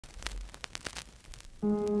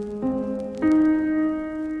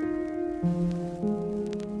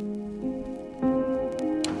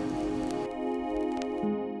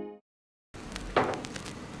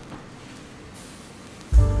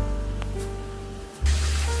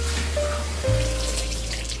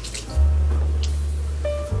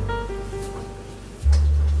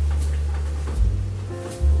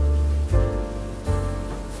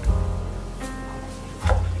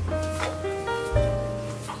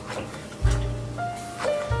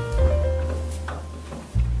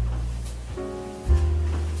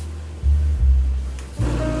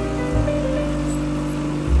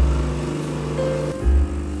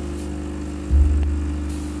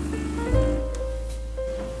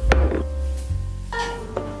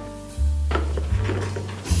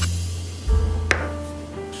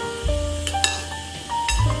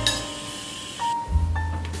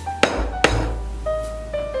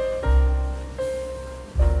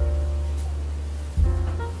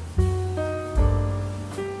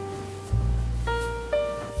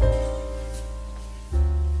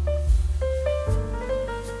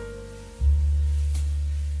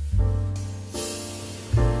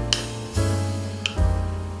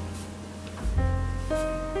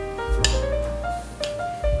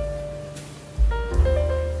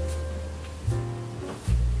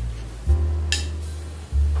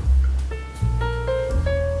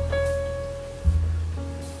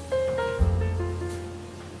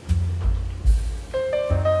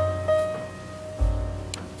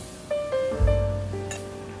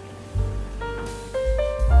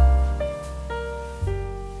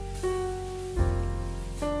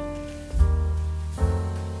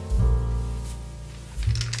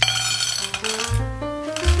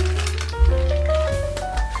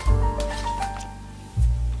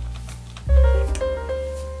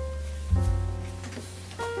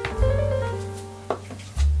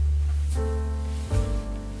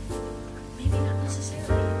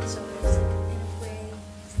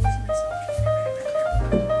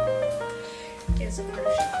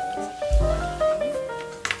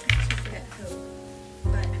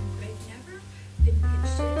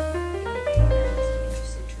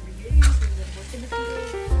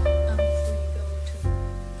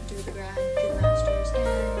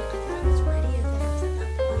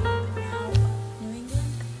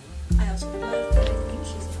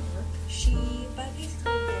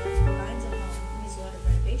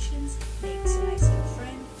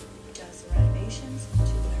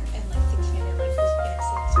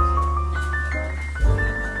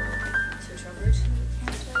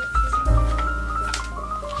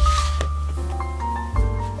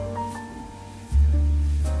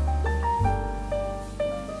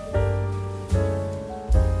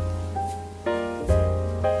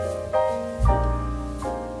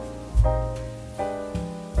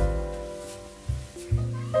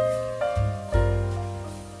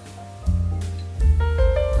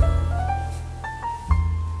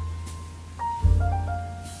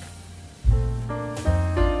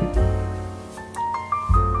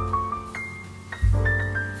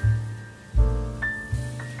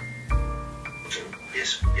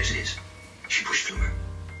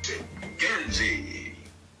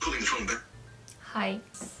Hi.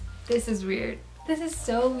 This is weird. This is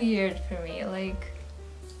so weird for me, like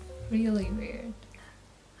really weird.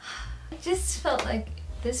 I just felt like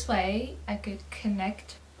this way I could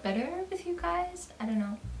connect better with you guys. I don't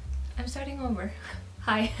know. I'm starting over.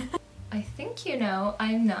 Hi. I think you know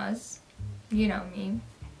I'm Naz. You know me.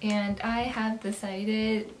 And I have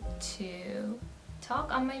decided to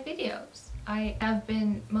talk on my videos. I have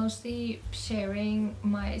been mostly sharing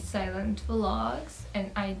my silent vlogs, and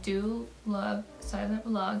I do love silent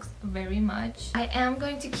vlogs very much. I am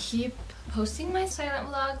going to keep posting my silent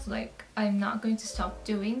vlogs, like I'm not going to stop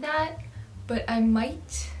doing that, but I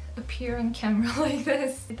might appear on camera like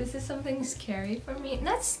this. This is something scary for me.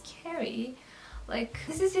 Not scary, like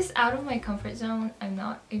this is just out of my comfort zone. I'm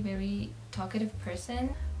not a very talkative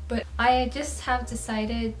person. But I just have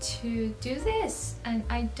decided to do this, and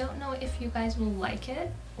I don't know if you guys will like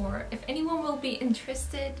it or if anyone will be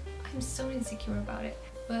interested. I'm so insecure about it.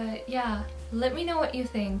 But yeah, let me know what you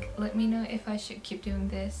think. Let me know if I should keep doing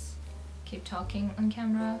this, keep talking on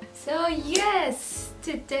camera. So yes,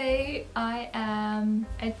 today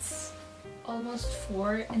it's almost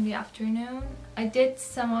 4 in the afternoon. I did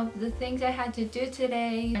some of the things I had to do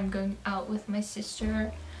today. I'm going out with my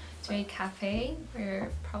sister to a cafe.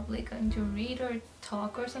 We're probably going to read or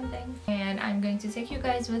talk or something, and I'm going to take you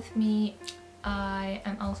guys with me. I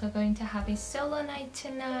am also going to have a solo night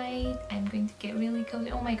tonight. I'm going to get really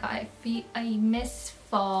cozy. Oh my god, I miss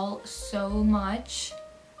fall so much.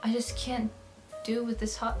 I just can't do with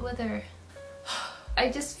this hot weather. I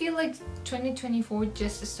just feel like 2024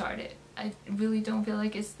 just started. I really don't feel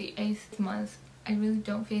like it's the 8th month. I really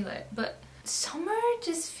don't feel it. But summer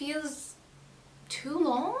just feels too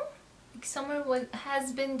long. Like summer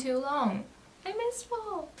has been too long. I miss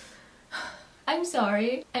fall. I'm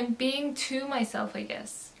sorry. I'm being too myself, I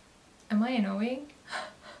guess. Am I annoying?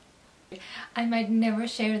 I might never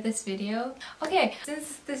share this video. Okay,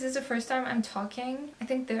 since this is the first time I'm talking, I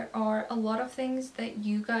think there are a lot of things that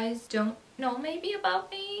you guys don't know maybe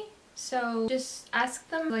about me. So just ask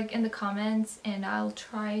them like in the comments and I'll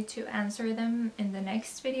try to answer them in the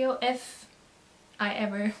next video if I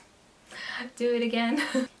ever do it again.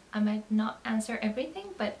 I might not answer everything,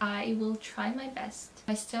 but I will try my best.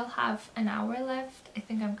 I still have an hour left. I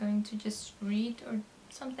think I'm going to just read or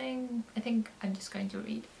something. I think I'm just going to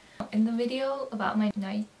read. In the video about my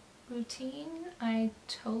night routine, I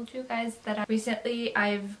told you guys that recently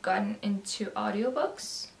I've gotten into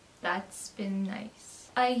audiobooks. That's been nice.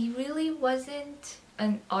 I really wasn't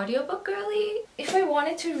an audiobook girly. If I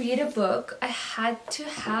wanted to read a book, I had to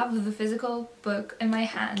have the physical book in my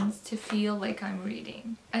hands to feel like I'm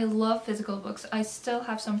reading. I love physical books. I still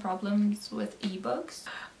have some problems with ebooks.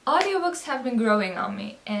 Audiobooks have been growing on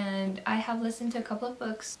me and I have listened to a couple of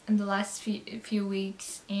books in the last few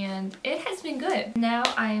weeks and it has been good. Now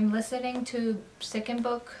I'm listening to second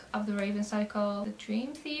book of the Raven cycle, The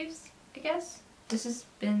Dream Thieves, I guess. This has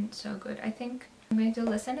been so good. I think I'm going to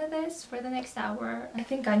listen to this for the next hour. I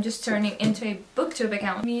think I'm just turning into a booktube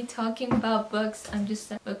account. Me talking about books, I'm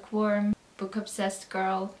just a bookworm, book obsessed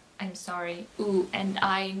girl. I'm sorry. Ooh, and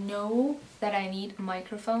I know that I need a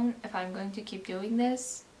microphone if I'm going to keep doing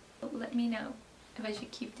this. Let me know if I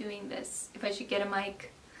should keep doing this, if I should get a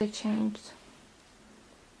mic. It changed.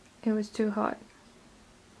 It was too hot.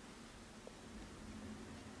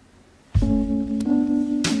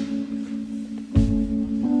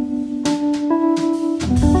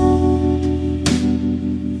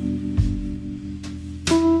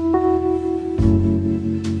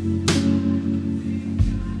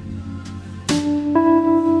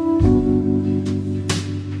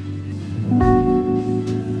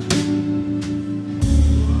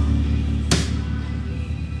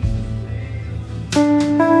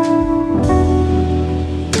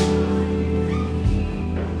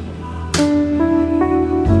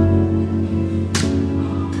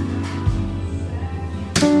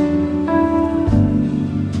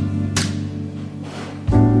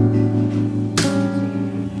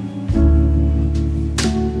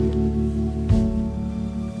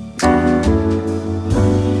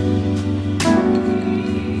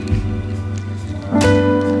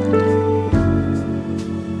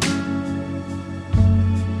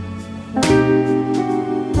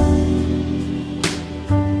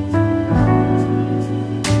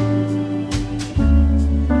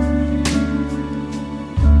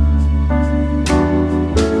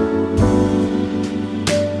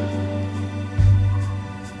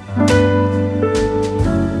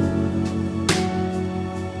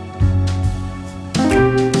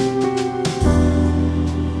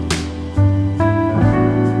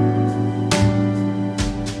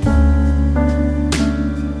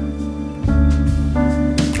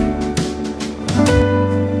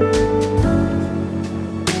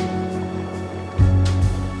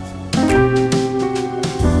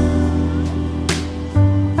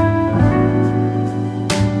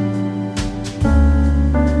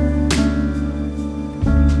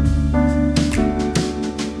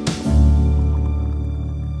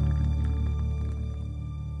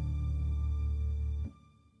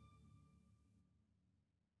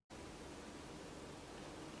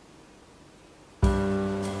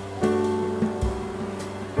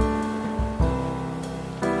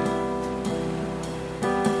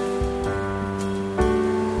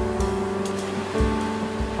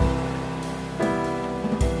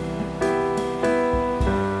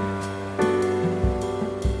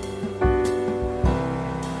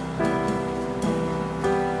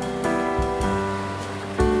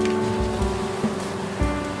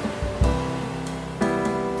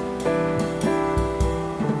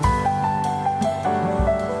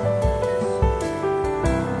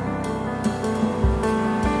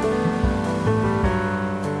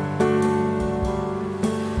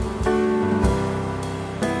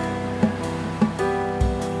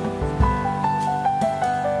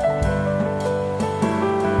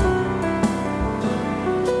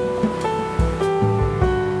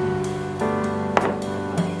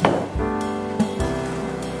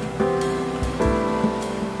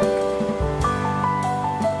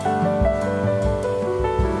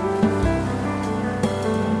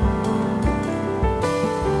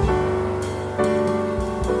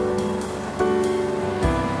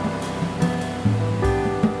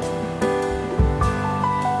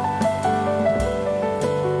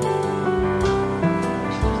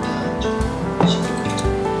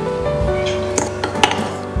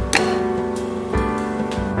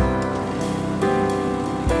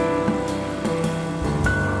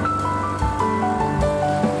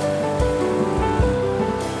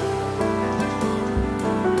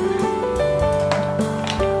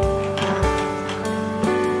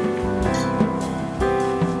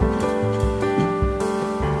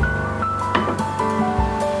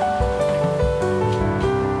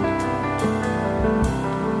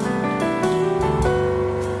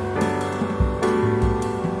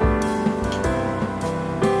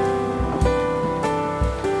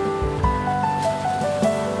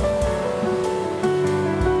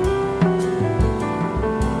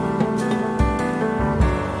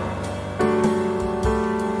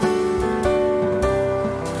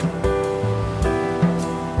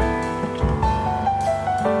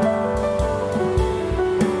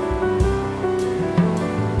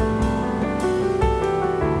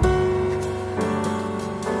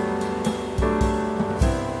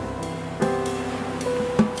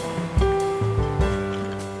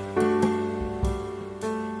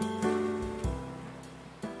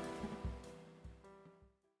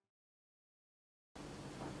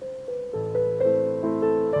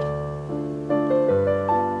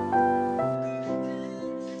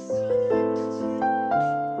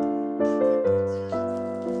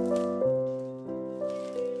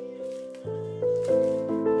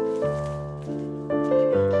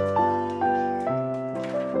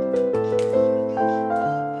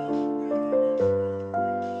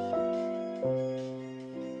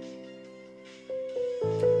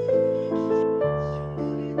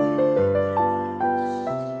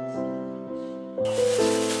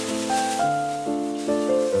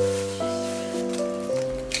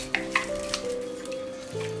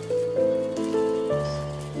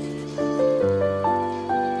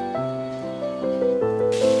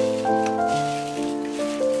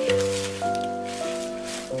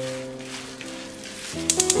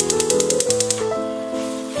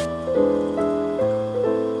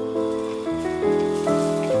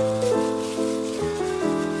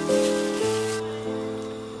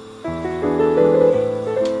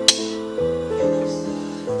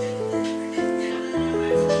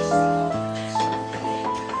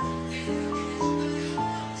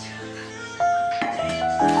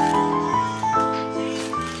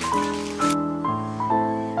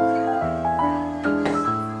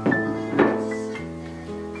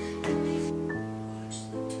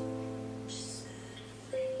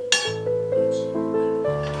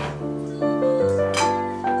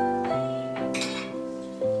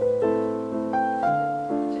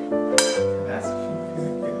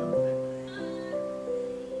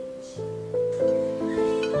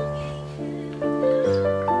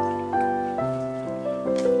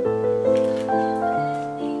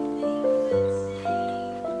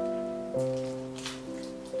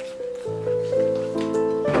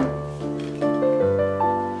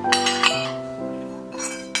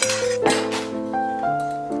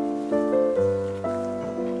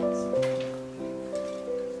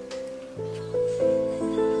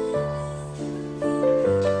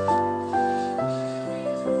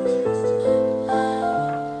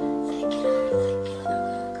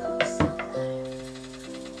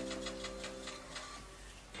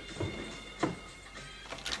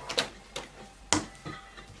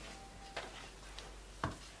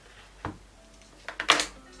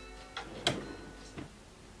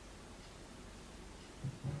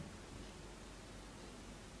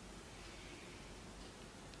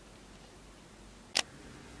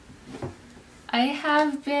 I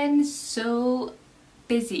have been so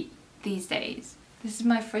busy these days. This is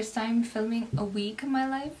my first time filming a week in my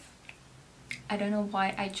life. I don't know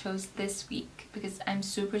why I chose this week because I'm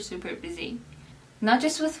super busy. Not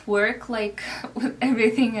just with work, like with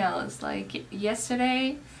everything else. Like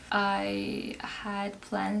yesterday I had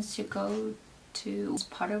plans to go to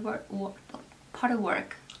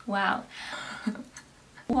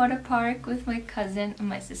water park with my cousin and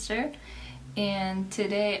my sister, and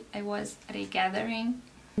today I was at a gathering.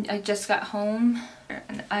 I just got home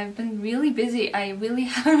and I've been really busy. I really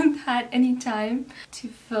haven't had any time to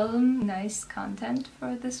film nice content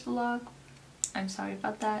for this vlog. I'm sorry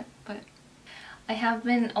about that, but I have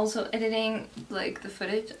been also editing like the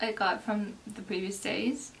footage I got from the previous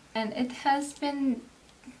days, and it has been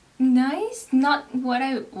nice. Not what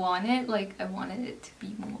I wanted, like I wanted it to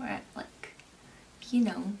be more like, you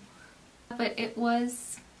know, but it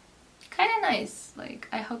was kind of nice. Like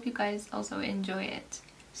I hope you guys also enjoy it.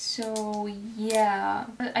 So yeah,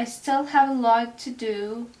 I still have a lot to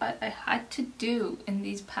do, but I had to do in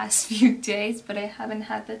these past few days, but I haven't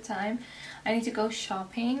had the time. I need to go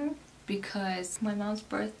shopping because my mom's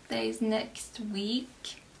birthday is next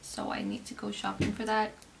week, so I need to go shopping for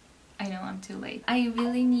that. I know I'm too late. I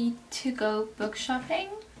really need to go book shopping.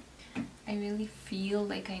 I really feel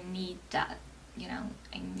like I need that, you know,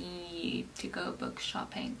 I need to go book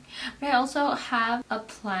shopping. But I also have a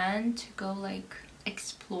plan to go like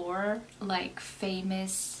explore like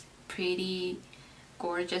famous, pretty,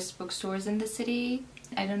 gorgeous bookstores in the city.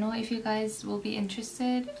 I don't know if you guys will be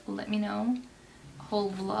interested. Let me know.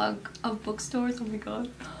 Whole vlog of bookstores. Oh my god.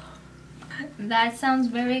 That sounds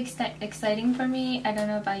very exciting for me. I don't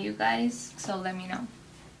know about you guys, so let me know.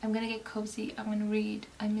 I'm gonna get cozy. I want to read.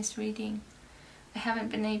 I miss reading. I haven't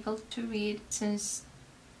been able to read since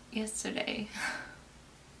yesterday.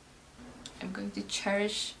 I'm going to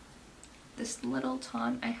cherish this little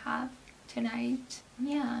time I have tonight.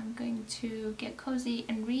 Yeah, I'm going to get cozy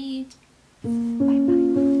and read. Bye bye.